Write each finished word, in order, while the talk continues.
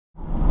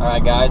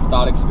Alright guys,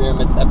 Thought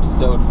Experiments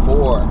episode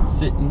 4.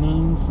 Sitting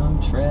in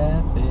some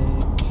traffic.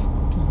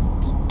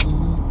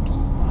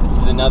 This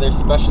is another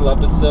special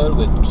episode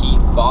with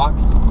Pete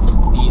Fox,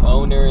 the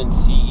owner and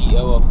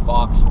CEO of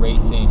Fox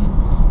Racing,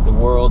 the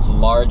world's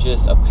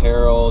largest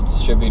apparel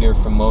distributor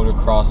for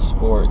motocross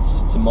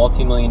sports. It's a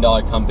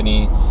multi-million-dollar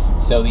company,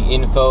 so the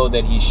info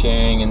that he's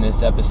sharing in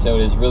this episode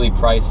is really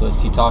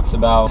priceless. He talks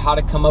about how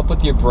to come up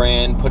with your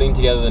brand, putting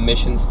together the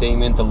mission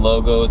statement, the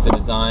logos, the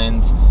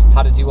designs,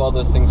 how to do all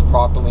those things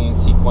properly and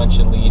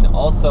sequentially, and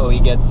also he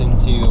gets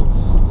into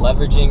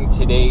leveraging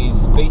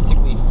today's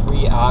basically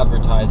free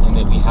advertising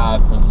that we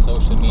have from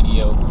social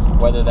media,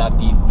 whether that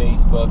be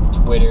Facebook,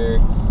 Twitter,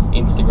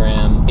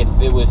 Instagram. If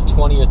it was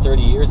 20 or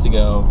 30 years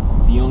ago,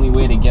 the only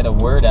way to get a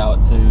word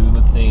out to,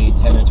 let's say,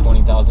 10 or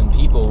 20,000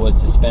 people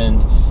was to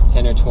spend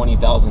 $10,000 or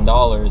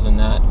 $20,000, and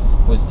that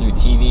was through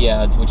TV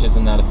ads, which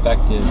isn't that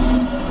effective.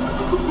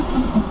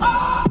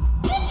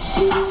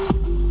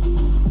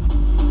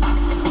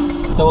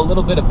 So a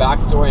little bit of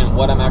backstory on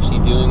what I'm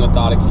actually doing with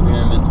Thought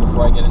Experiments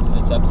before I get into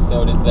this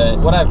episode is that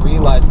what I've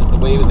realized is the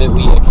way that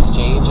we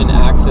exchange and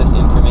access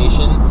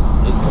information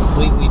is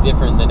completely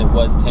different than it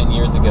was 10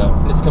 years ago.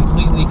 And it's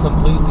completely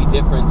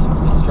different since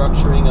the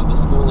structuring of the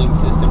schooling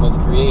system was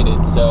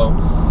created. So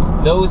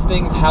those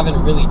things haven't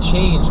really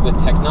changed with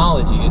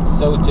technology. It's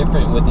so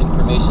different with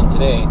information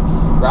today.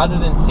 Rather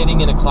than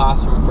sitting in a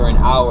classroom for an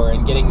hour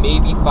and getting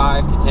maybe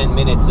 5 to 10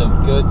 minutes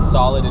of good,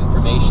 solid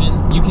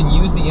information, you can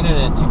use the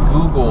internet to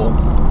Google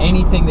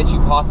anything that you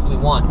possibly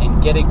want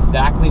and get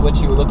exactly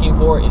what you're looking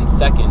for in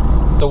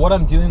seconds. So what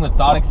I'm doing with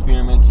Thought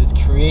Experiments is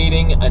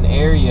creating an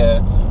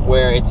area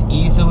where it's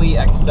easily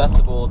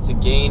accessible to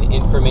gain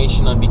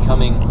information on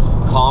becoming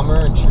calmer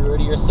and truer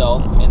to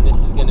yourself, and this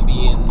is going to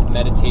be in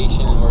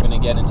meditation, and we're going to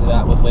get into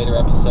that with later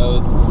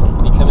episodes.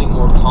 Becoming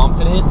more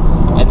confident,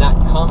 and that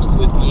comes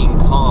with being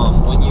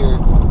calm. When you're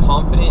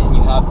confident and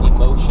you have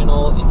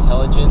emotional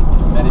intelligence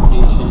through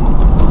meditation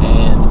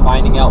and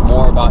finding out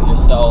more about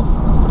yourself,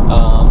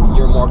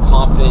 you're more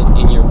confident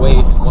in your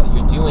ways and what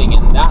you're doing,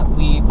 and that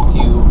leads to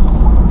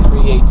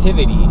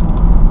creativity.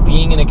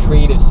 Being in a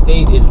creative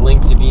state is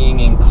linked to being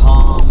in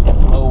calm,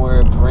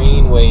 slower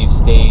brainwave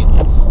states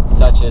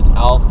such as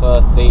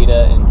alpha,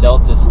 theta, and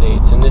delta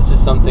states. And this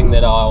is something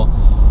that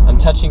I'm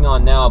touching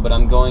on now, but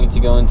I'm going to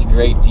go into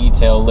great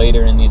detail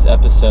later in these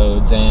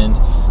episodes. And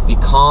the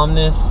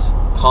calmness,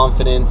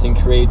 confidence, and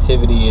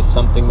creativity is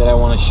something that I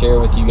want to share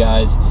with you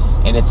guys,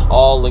 and it's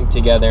all linked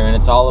together, and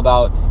it's all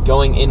about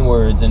going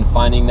inwards and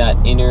finding that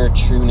inner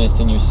trueness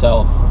in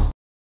yourself.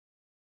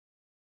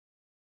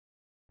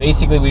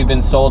 Basically, we've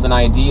been sold an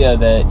idea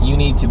that you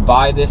need to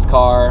buy this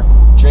car,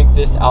 drink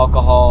this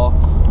alcohol,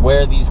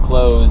 wear these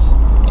clothes,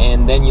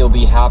 and then you'll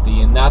be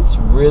happy. And that's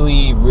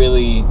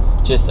really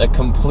just a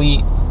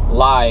complete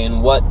lie.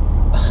 And what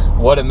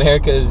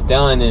America has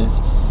done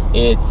is,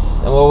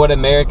 what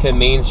America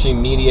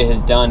mainstream media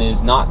has done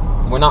is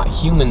we're not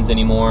humans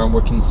anymore,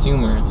 we're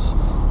consumers.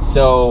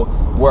 So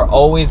we're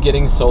always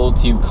getting sold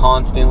to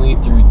constantly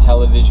through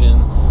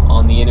television,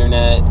 on the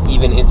internet,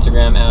 even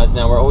Instagram ads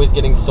now. We're always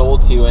getting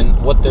sold to,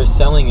 and what they're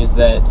selling is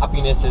that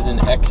happiness is an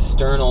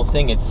external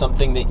thing. It's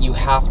something that you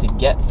have to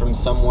get from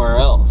somewhere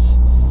else.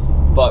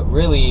 But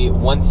really,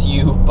 once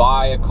you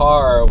buy a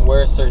car or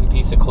wear a certain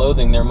piece of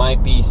clothing, there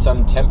might be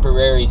some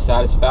temporary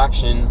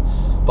satisfaction,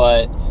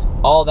 but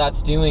all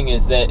that's doing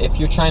is that if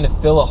you're trying to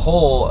fill a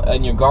hole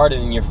in your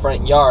garden in your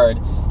front yard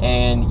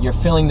and you're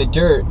filling the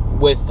dirt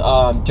with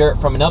dirt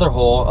from another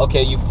hole,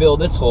 okay, you fill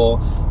this hole,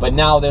 but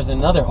now there's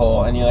another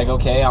hole, and you're like,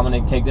 okay, I'm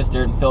gonna take this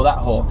dirt and fill that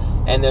hole,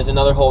 and there's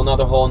another hole,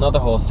 another hole, another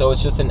hole. So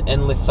it's just an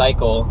endless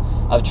cycle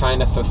of trying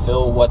to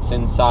fulfill what's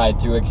inside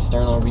through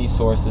external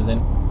resources,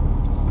 and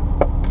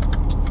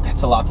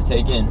it's a lot to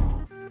take in.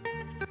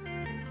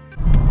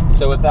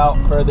 So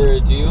without further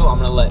ado, I'm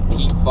going to let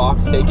Pete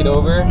Fox take it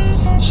over,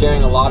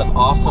 sharing a lot of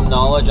awesome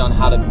knowledge on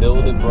how to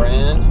build a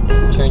brand,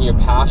 turn your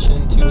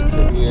passion to a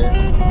career.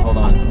 Hold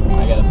on,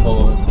 I got to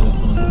pull over for this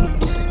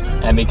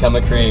one. And become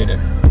a creator.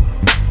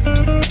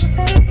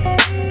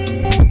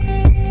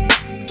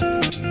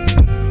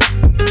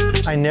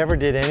 I never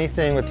did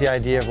anything with the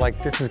idea of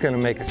like, this is going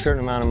to make a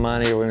certain amount of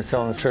money, or we're going to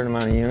sell in a certain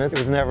amount of units. It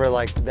was never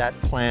like that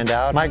planned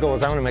out. My goal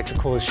was I want to make the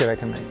coolest shit I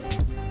can make.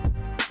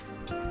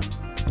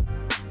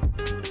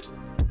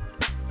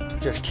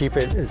 Just keep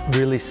it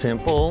really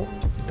simple.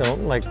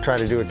 Don't like try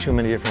to do it too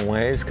many different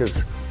ways,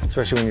 because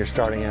especially when you're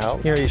starting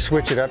out, you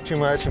switch it up too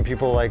much, and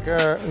people like,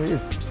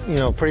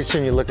 pretty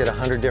soon you look at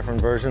 100 different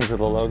versions of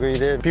the logo you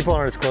did. People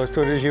aren't as close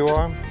to it as you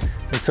are,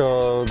 and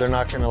so they're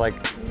not going to like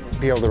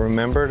be able to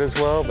remember it as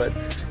well. But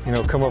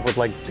come up with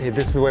like, hey,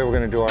 this is the way we're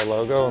going to do our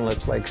logo, and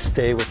let's like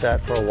stay with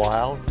that for a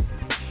while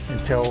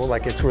until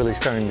like it's really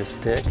starting to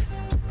stick.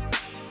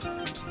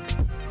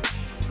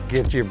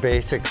 Get your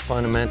basic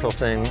fundamental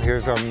thing.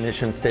 Here's our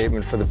mission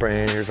statement for the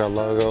brand, here's our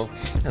logo,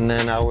 and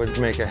then I would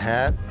make a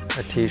hat,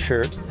 a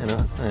t-shirt, and a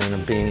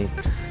beanie.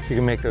 You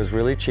can make those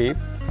really cheap.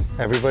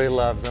 Everybody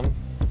loves them.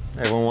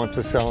 Everyone wants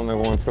to sell them,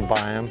 everyone wants to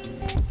buy them.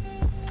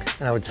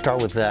 And I would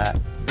start with that,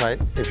 right?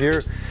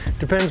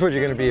 Depends what you're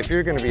going to be. If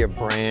you're going to be a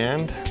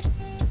brand,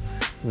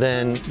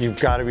 then you've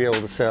got to be able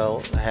to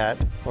sell a hat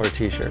or a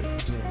t-shirt.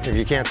 If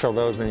you can't sell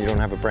those, then you don't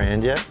have a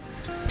brand yet.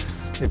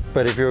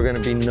 But if you're going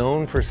to be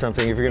known for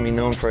something, if you're going to be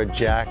known for a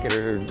jacket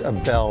or a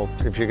belt,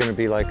 if you're going to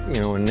be like,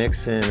 you know, a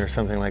Nixon or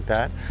something like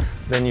that,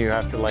 then you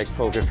have to like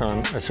focus on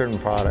a certain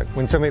product.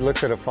 When somebody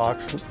looks at a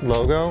Fox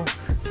logo,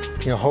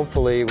 you know,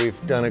 hopefully we've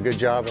done a good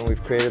job and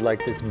we've created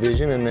like this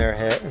vision in their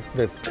head,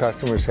 the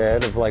customer's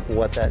head, of like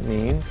what that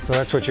means. So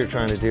that's what you're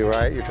trying to do,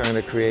 right? You're trying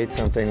to create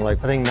something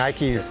like, I think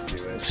Nike's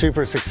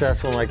super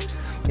successful. Like,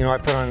 you know, I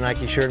put on a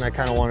Nike shirt and I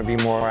kind of want to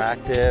be more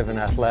active and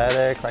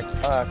athletic. Like,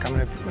 fuck, I'm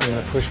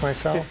gonna push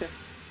myself.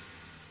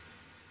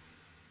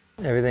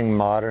 Everything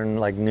modern,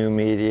 like new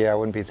media, I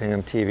wouldn't be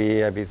thinking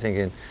TV, I'd be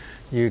thinking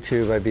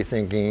YouTube, I'd be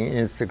thinking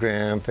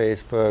Instagram,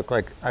 Facebook,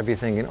 like I'd be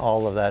thinking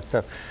all of that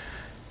stuff.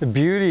 The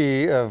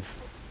beauty of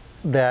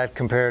that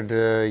compared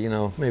to, you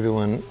know, maybe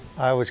when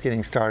I was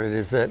getting started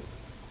is that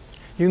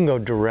you can go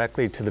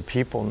directly to the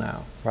people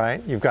now,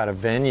 right? You've got a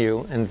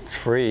venue and it's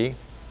free.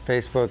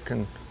 Facebook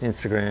and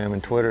Instagram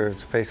and Twitter,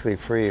 it's basically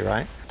free,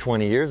 right?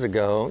 20 years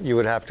ago, you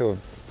would have to have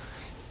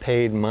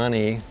paid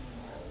money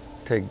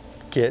to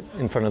get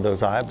in front of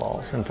those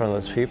eyeballs, in front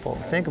of those people.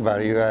 Think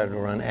about it, you had to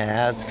run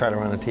ads, try to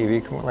run a TV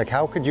commercial. Like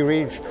how could you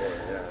reach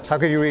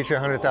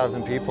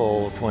 100,000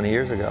 people 20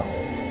 years ago?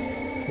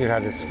 You'd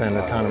have to spend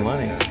a ton of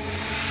money.